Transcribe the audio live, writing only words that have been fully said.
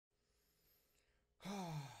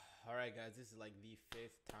Alright guys, this is like the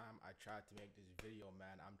fifth time I tried to make this video,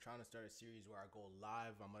 man. I'm trying to start a series where I go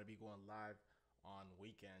live. I'm gonna be going live on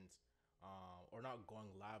weekends. Or not going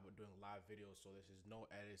live, but doing live videos. So this is no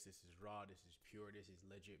edits, this is raw, this is pure, this is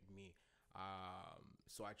legit me.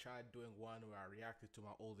 So I tried doing one where I reacted to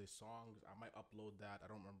my oldest songs. I might upload that. I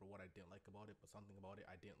don't remember what I didn't like about it, but something about it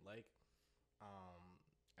I didn't like.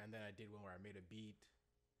 And then I did one where I made a beat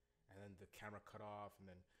and then the camera cut off, and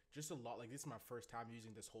then just a lot. Like, this is my first time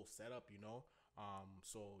using this whole setup.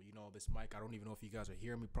 So this mic, I don't even know if you guys are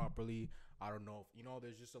hearing me properly. I don't know if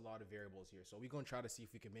there's just a lot of variables here. So we're gonna try to see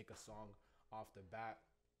if we can make a song off the bat.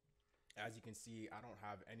 As you can see, I don't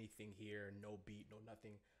have anything here, no beat, no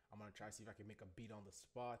nothing. I'm gonna try to see if I can make a beat on the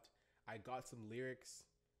spot. I got some lyrics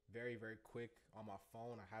very quick on my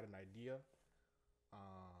phone. I had an idea.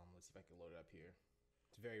 Let's see if I can load it up here.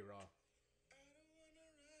 It's very raw.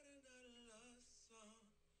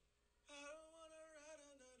 I don't wanna write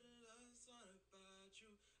another love song about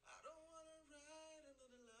you. I don't wanna write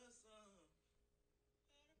another love song.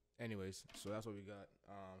 Anyways, so that's what we got.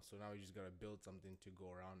 So now we just gotta build something to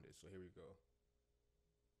go around it. So here we go.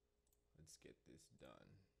 Let's get this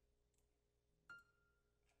done.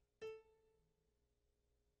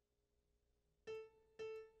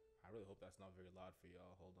 I really hope that's not very loud for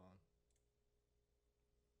y'all. Hold on.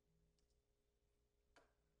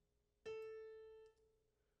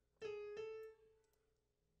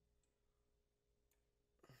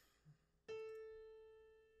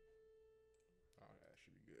 Oh yeah, that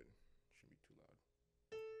should be good. Shouldn't be too loud.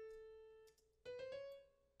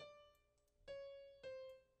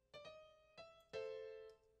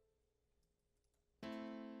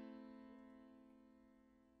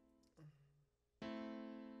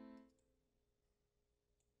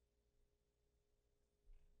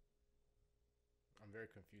 I'm very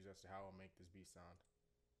confused as to how I'll make this beat sound.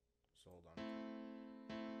 So hold on.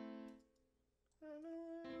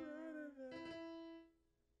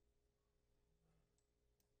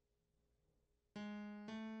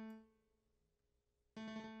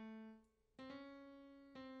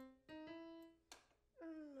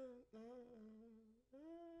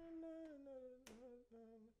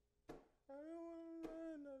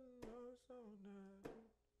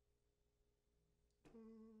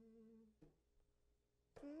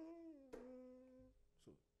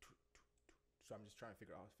 So I'm just trying to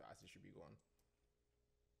figure out how fast it should be going.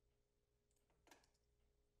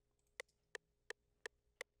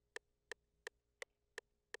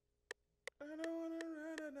 I don't wanna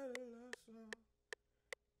write another love song.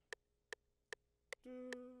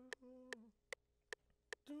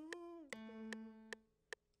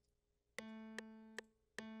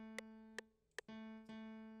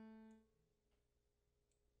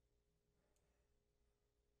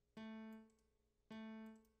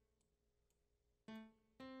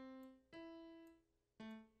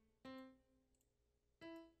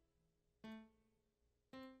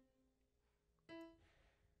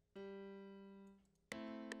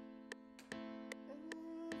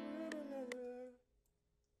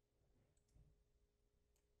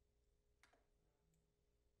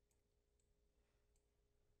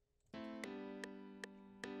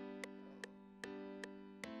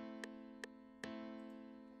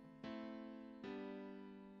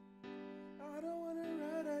 I don't wanna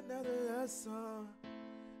write another love song.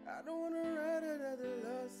 I don't wanna write another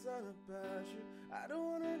love song about you. I don't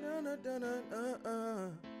wanna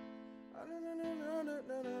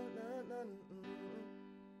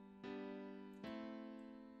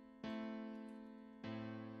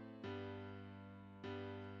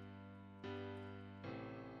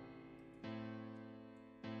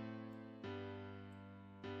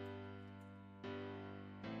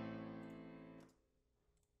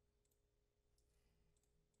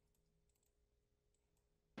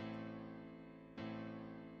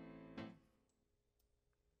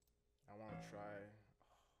I want to try.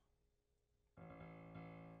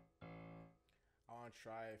 I want to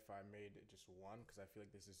try if I made it just one, because I feel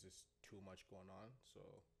like this is just too much going on. So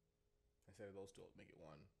instead of those two, I'll make it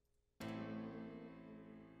one.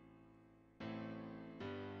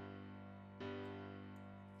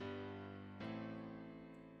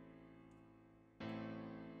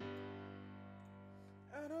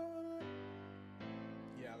 I don't wanna.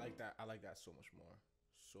 Yeah, I like that. I like that so much more.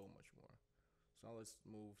 So much more. So now let's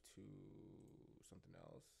move to something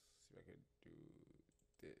else. See if I could do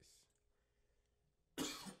this.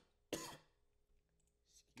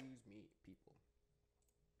 Excuse me, people.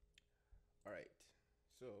 All right.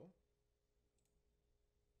 So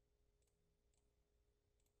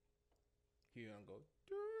here I'm gonna go.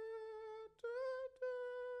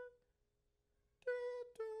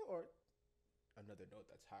 Or another another note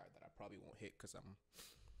that's higher that I probably won't hit because I'm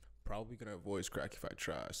probably gonna voice crack if I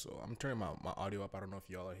try. So I'm turning my audio up. I don't know if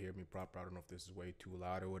y'all are hearing me proper. I don't know if this is way too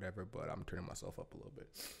loud or whatever, but I'm turning myself up a little bit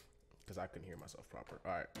because I couldn't hear myself proper.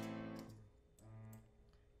 All right.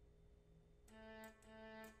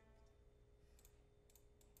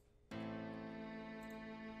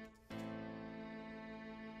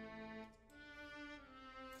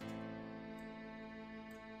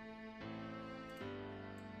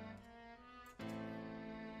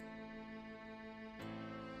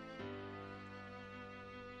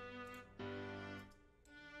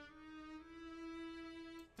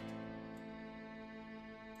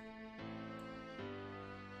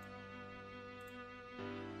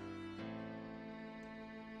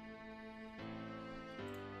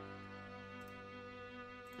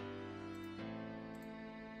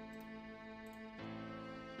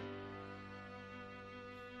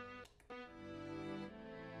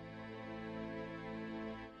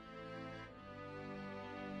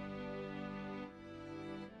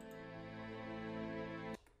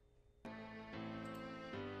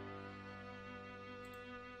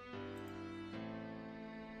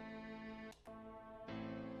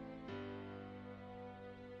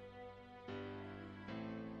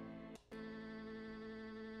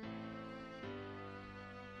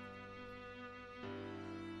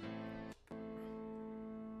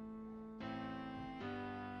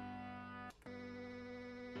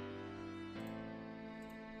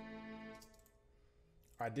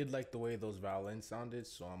 I did like the way those violins sounded,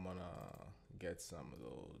 so I'm gonna get some of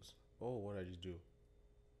those. Oh, what did I just do?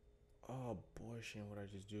 Oh, abortion, what did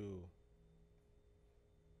I just do?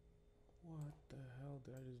 What the hell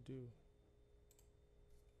did I just do?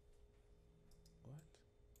 What?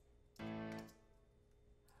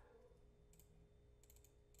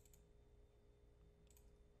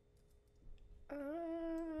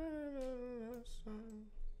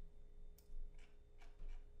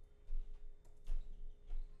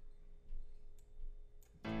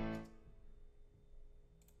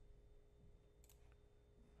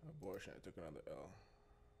 Abortion, I took another L.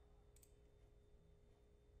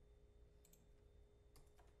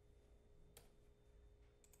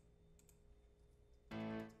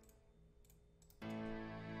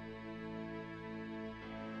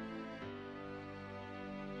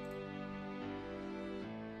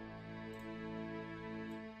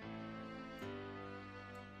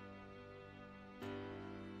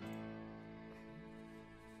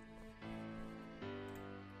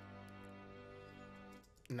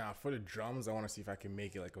 Now for the drums, I want to see if I can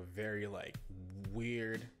make it like a very like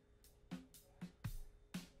weird.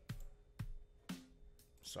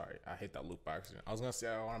 Sorry, I hit that loop by accident. I was gonna say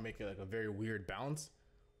I want to make it like a very weird bounce.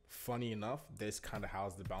 Funny enough, this kind of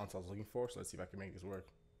has the bounce I was looking for. So let's see if I can make this work.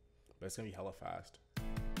 But it's gonna be hella fast.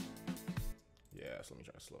 Yeah, so let me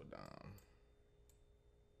try to slow it down.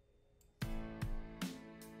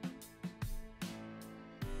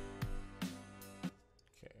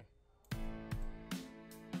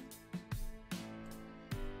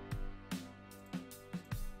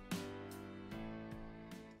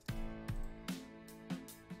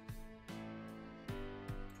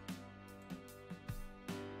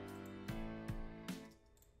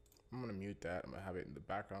 I'm gonna mute that. I'm gonna have it in the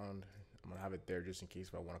background. I'm gonna have it there just in case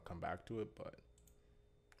if I want to come back to it. But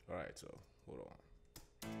all right, so hold on.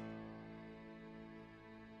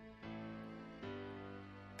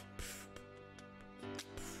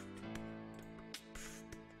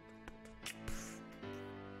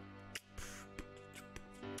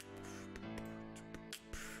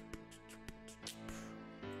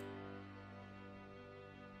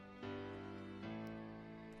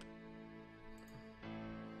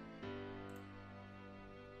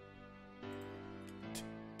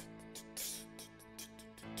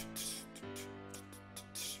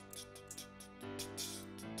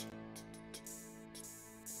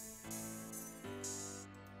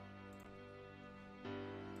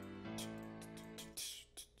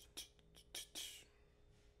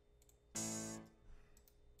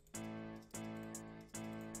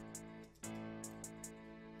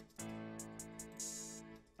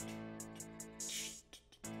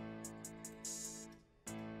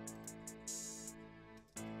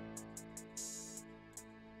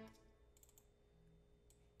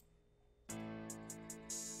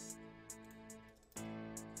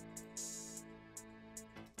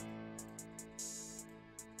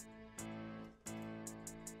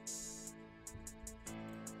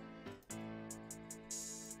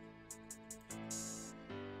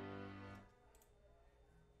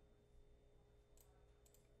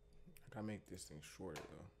 I gotta make this thing shorter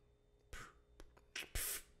though.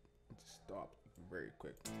 Just stop very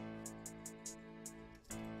quick.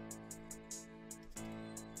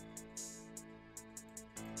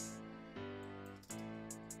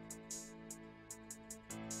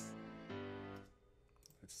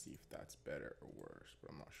 better or worse,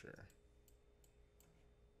 but I'm not sure.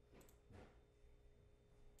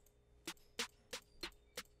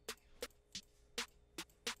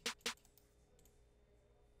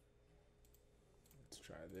 Let's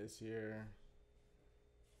try this here.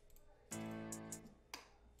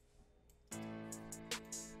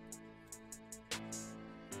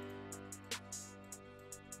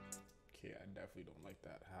 Okay, I definitely don't like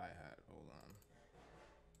that hi-hat. Hold on.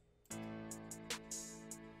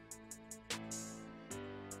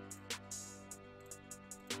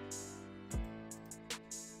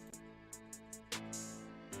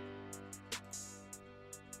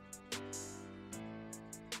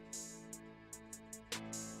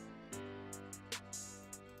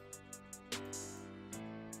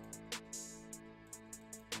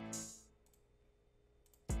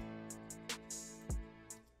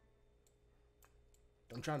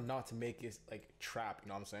 I'm trying not to make it like trap, you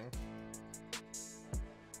know what I'm saying?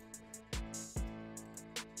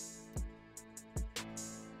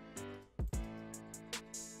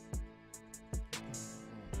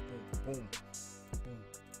 Boom, boom, boom,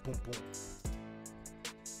 boom, boom, boom, boom,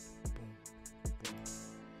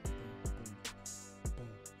 boom, boom,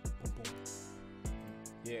 boom, boom.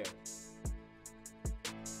 Yeah.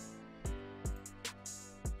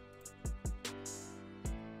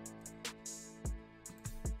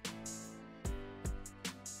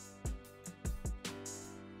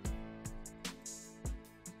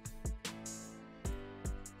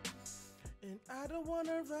 And I don't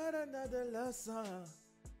wanna write another love song.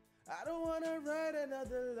 I don't wanna write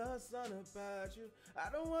another love song about you. I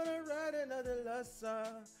don't wanna write another love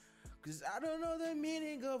song, 'cause I don't know the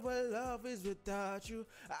meaning of what love is without you.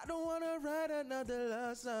 I don't wanna write another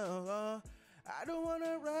love song. I don't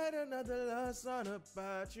wanna write another love song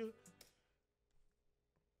about you.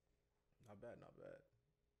 Not bad, not bad.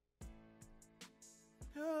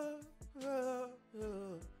 Oh, oh,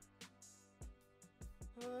 oh.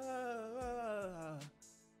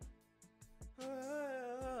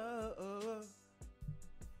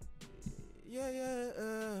 Yeah,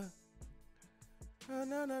 yeah, na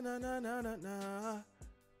na na na na na na.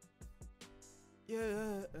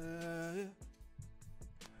 Yeah,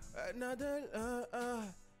 another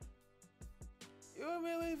you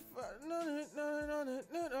really no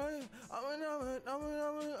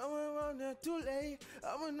I'm too late.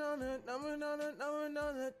 I'm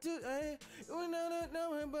too late. You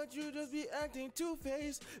know but you just be acting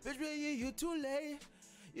two-faced. Bitch, really, you too late.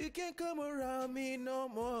 You can't come around me no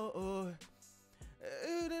more.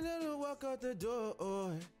 You didn't walk out the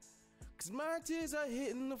door. 'Cause my tears are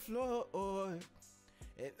hitting the floor.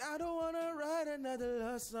 And I don't wanna write another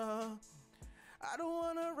love song. I don't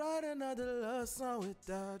wanna write another love song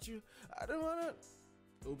without you. I don't wanna.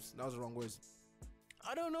 Oops, that was the wrong words.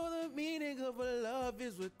 I don't know the meaning of what love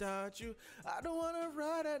is without you. I don't wanna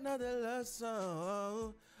write another love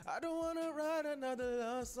song. I don't wanna write another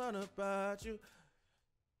love song about you.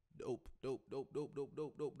 Dope, dope, dope, dope, dope,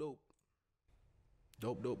 dope, dope, dope.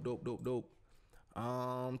 Dope, dope, dope, dope, dope.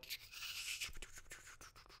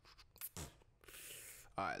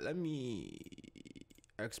 Alright, let me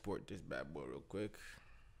export this bad boy real quick.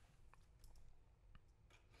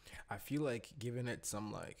 I feel like giving it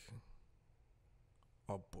some like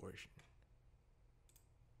abortion.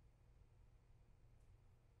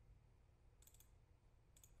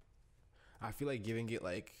 I feel like giving it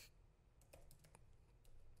like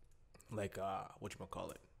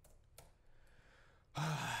whatchamacallit.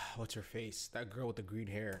 What's her face? That girl with the green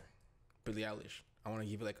hair, Billie Eilish. I want to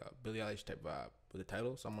give it like a Billie Eilish type vibe with the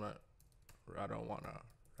title. So I don't wanna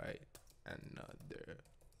write another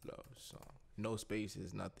love song. No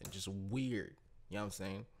spaces, nothing. Just weird. You know what I'm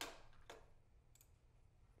saying?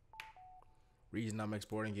 Reason I'm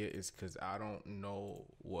exporting it is because I don't know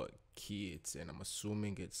what key it's in. I'm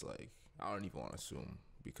assuming it's like, I don't even want to assume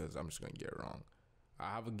because I'm just going to get it wrong.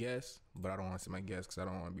 I have a guess, but I don't want to say my guess because I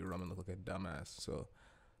don't want to be running look like a dumbass. So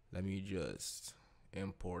let me just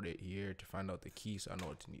import it here to find out the key so I know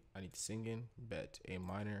what I need to sing in. Bet A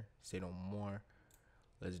minor, say no more.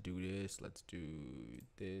 Let's do this. Let's do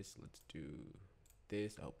this. Let's do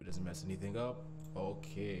this. I hope it doesn't mess anything up.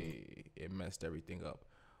 Okay, it messed everything up.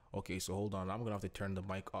 Okay, so hold on. I'm gonna have to turn the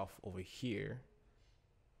mic off over here.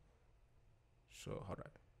 So how do I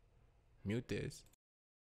mute this?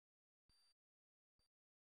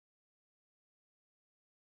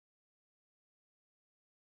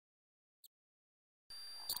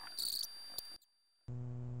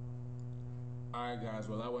 Alright guys,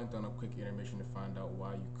 well I went on a quick intermission to find out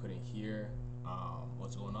why you couldn't hear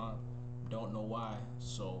what's going on. Don't know why,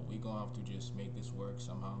 so we gonna have to just make this work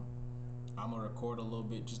somehow. I'm gonna record a little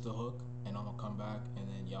bit, just a hook, and I'm gonna come back, and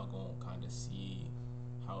then y'all gonna kind of see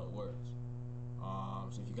how it works.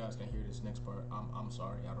 So if you guys can hear this next part, I'm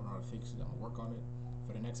sorry, I don't know how to fix it. I'm gonna work on it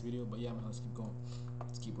for the next video. But yeah, man, let's keep going.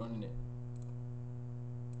 Let's keep running it.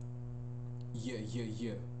 Yeah, yeah,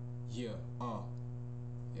 yeah, yeah. Yeah,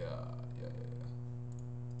 yeah, yeah, yeah.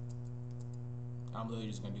 I'm literally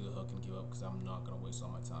just gonna do the hook and give up because I'm not gonna waste all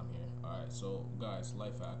my time here. Alright, so guys,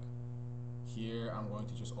 life hack. Here I'm going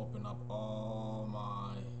to just open up all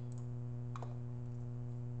my,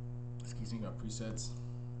 excuse me, my presets.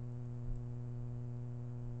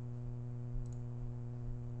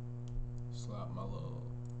 Slap my little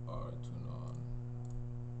auto-tune on.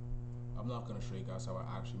 I'm not gonna show you guys how I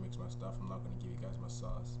actually mix my stuff. I'm not gonna give you guys my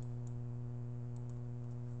sauce.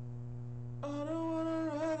 I don't wanna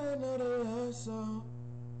write another love song.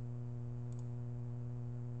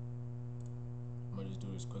 I'm gonna just do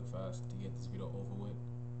this quick fast to get this video over with,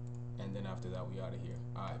 and then after that we out of here.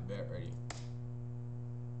 Alright, bet, ready.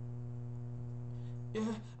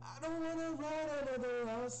 Yeah, I don't wanna write another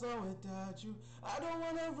love song without you. I don't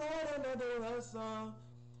wanna write another love song.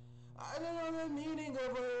 I don't know the meaning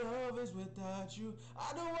of what love is without you.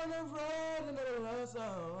 I don't wanna write another love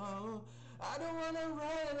song. I don't wanna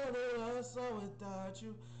write another love song without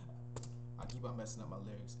you. I keep on messing up my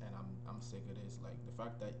lyrics, and I'm sick of this. Like, the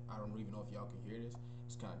fact that I don't even know if y'all can hear this,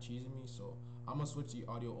 it's kind of cheesing me. So I'm gonna switch the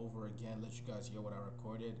audio over again, let you guys hear what I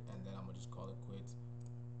recorded, and then I'm gonna just call it quits.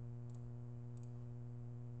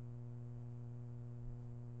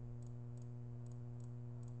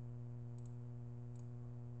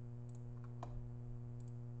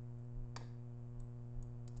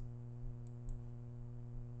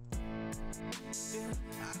 Yeah,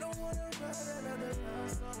 I don't wanna write another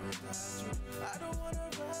love song without you. I don't wanna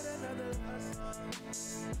write another love song.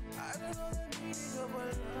 I don't know the meaning of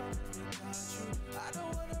what love is without you. I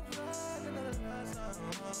don't wanna write another love song.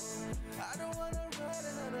 I don't wanna write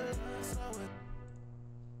another love song with,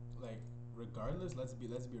 like, regardless, let's be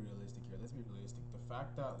realistic here. Let's be realistic. The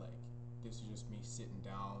fact that, like, this is just me sitting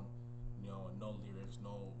down, you know, no lyrics,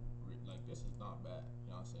 like, this is not bad.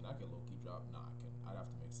 You know what I'm saying? I could low-key drop. Nah, I'd have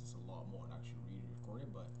to mix this a lot more and actually re-record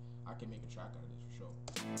it, but I can make a track out of this for sure.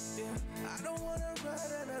 Yeah, I don't wanna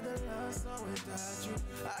write another love song without you.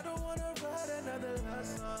 I don't wanna write another love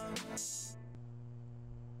song.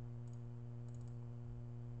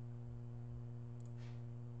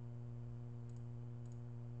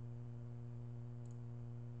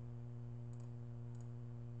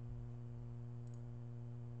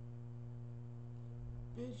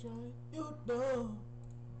 Bitch, you know.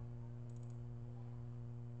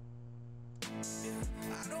 Yeah,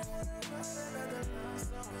 I don't wanna write another love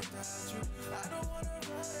song without you. I don't wanna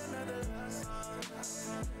write another love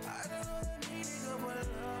song. I don't know the meaning of what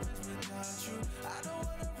love is without you. I don't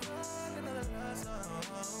wanna write another love song.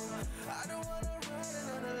 I don't wanna write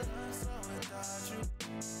another love song without you.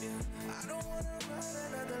 Yeah, I don't wanna write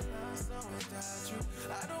another love song without you.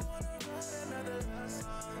 I don't wanna write another love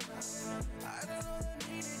song. I don't know the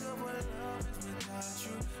meaning of what love is without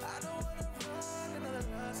you. I don't wanna write another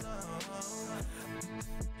love song.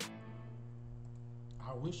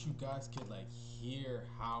 I wish you guys could, like, hear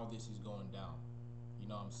how this is going down. You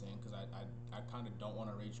know what I'm saying? Because I kind of don't want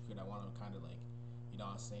to rage quit. I want to kind of, like, you know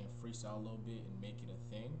what I'm saying, freestyle a little bit and make it a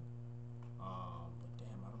thing. But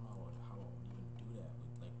damn, I don't know how I would even do that.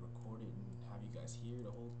 Like, record it and have you guys hear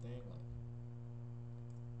the whole thing. Like,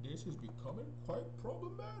 this is becoming quite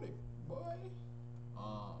problematic, boy.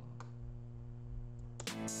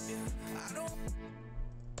 Yeah, I don't.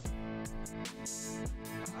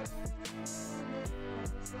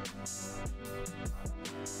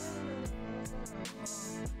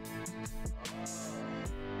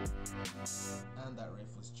 And that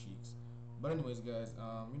riff was cheeks. But anyways, guys,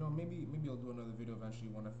 you know, maybe I'll do another video eventually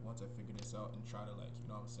once I figure this out and try to, like, you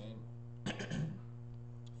know what I'm saying,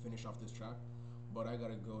 finish off this track. But I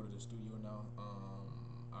gotta go to the studio now.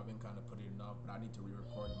 I've been kind of putting it off, but I need to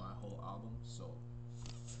re-record my whole album, so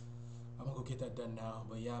I'm gonna go get that done now.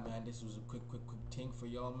 But yeah, man, this was a quick thing for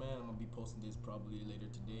y'all, man. I'm gonna be posting this probably later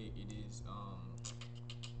today. It is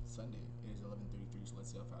Sunday. It is 11:33, so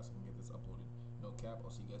let's see how fast I can get this uploaded. No cap.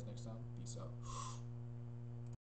 I'll see you guys next time. Peace out.